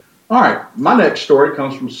All right, my next story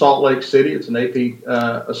comes from Salt Lake City. It's an AP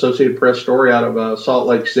Associated Press story out of Salt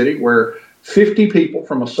Lake City, where 50 people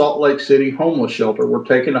from a Salt Lake City homeless shelter were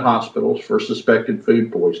taken to hospitals for suspected food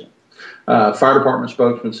poisoning. Fire department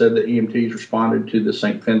spokesman said that EMTs responded to the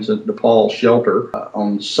St. Vincent de Paul shelter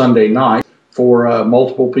on Sunday night for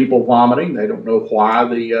multiple people vomiting. They don't know why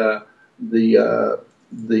the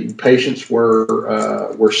patients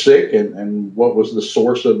were sick and what was the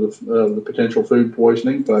source of the potential food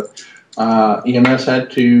poisoning, but EMS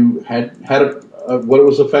had what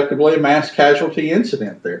was effectively a mass casualty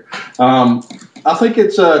incident there. I think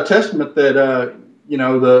it's a testament that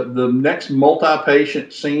the next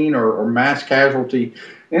multi-patient scene or mass casualty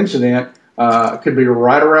incident could be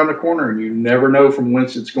right around the corner, and you never know from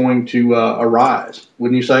whence it's going to arise.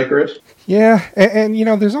 Wouldn't you say, Chris? Yeah, and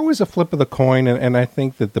there's always a flip of the coin, and I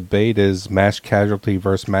think the debate is mass casualty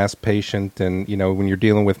versus mass patient, and, when you're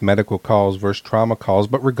dealing with medical calls versus trauma calls.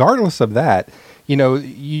 But regardless of that,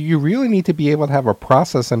 you really need to be able to have a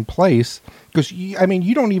process in place, because,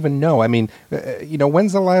 you don't even know.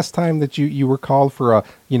 When's the last time that you were called for a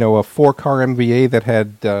 4-car MVA that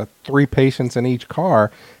had 3 patients in each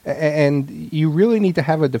car? And you really need to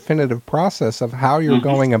have a definitive process of how you're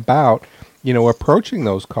going about approaching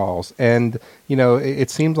those calls. And, it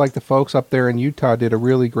seems like the folks up there in Utah did a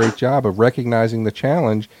really great job of recognizing the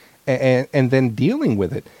challenge and then dealing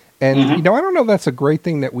with it. And, I don't know if that's a great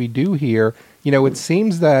thing that we do here. It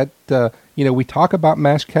seems that, we talk about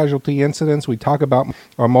mass casualty incidents, we talk about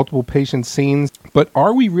our multiple patient scenes, but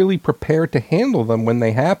are we really prepared to handle them when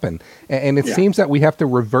they happen? And it seems that we have to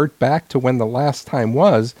revert back to when the last time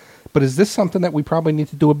was. But is this something that we probably need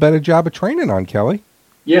to do a better job of training on, Kelly?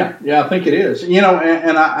 Yeah, I think it is.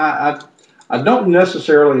 And I don't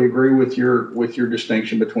necessarily agree with your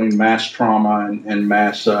distinction between mass trauma and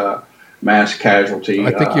mass casualty.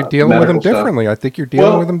 I think you're dealing with them differently. I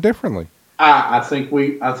think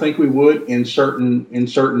we would in certain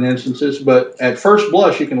instances, but at first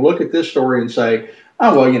blush, you can look at this story and say,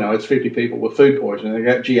 oh well, it's 50 people with food poisoning. They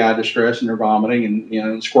got GI distress and they're vomiting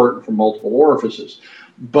and squirting from multiple orifices.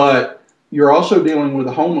 But you're also dealing with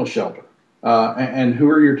a homeless shelter. And who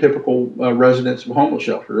are your typical residents of a homeless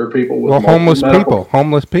shelter? They're people with homeless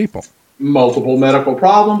people, multiple medical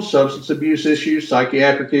problems, substance abuse issues,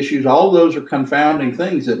 psychiatric issues. All of those are confounding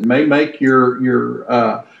things that may make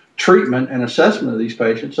your treatment and assessment of these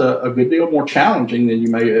patients a good deal more challenging than you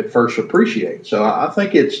may at first appreciate. So I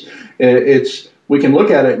think it's we can look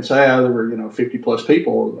at it and say, there were 50 plus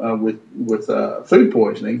people with food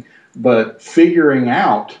poisoning, but figuring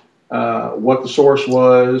out what the source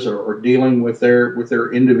was, or dealing with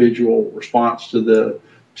their individual response to the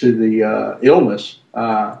illness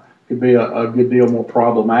could be a good deal more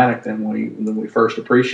problematic than we first appreciate.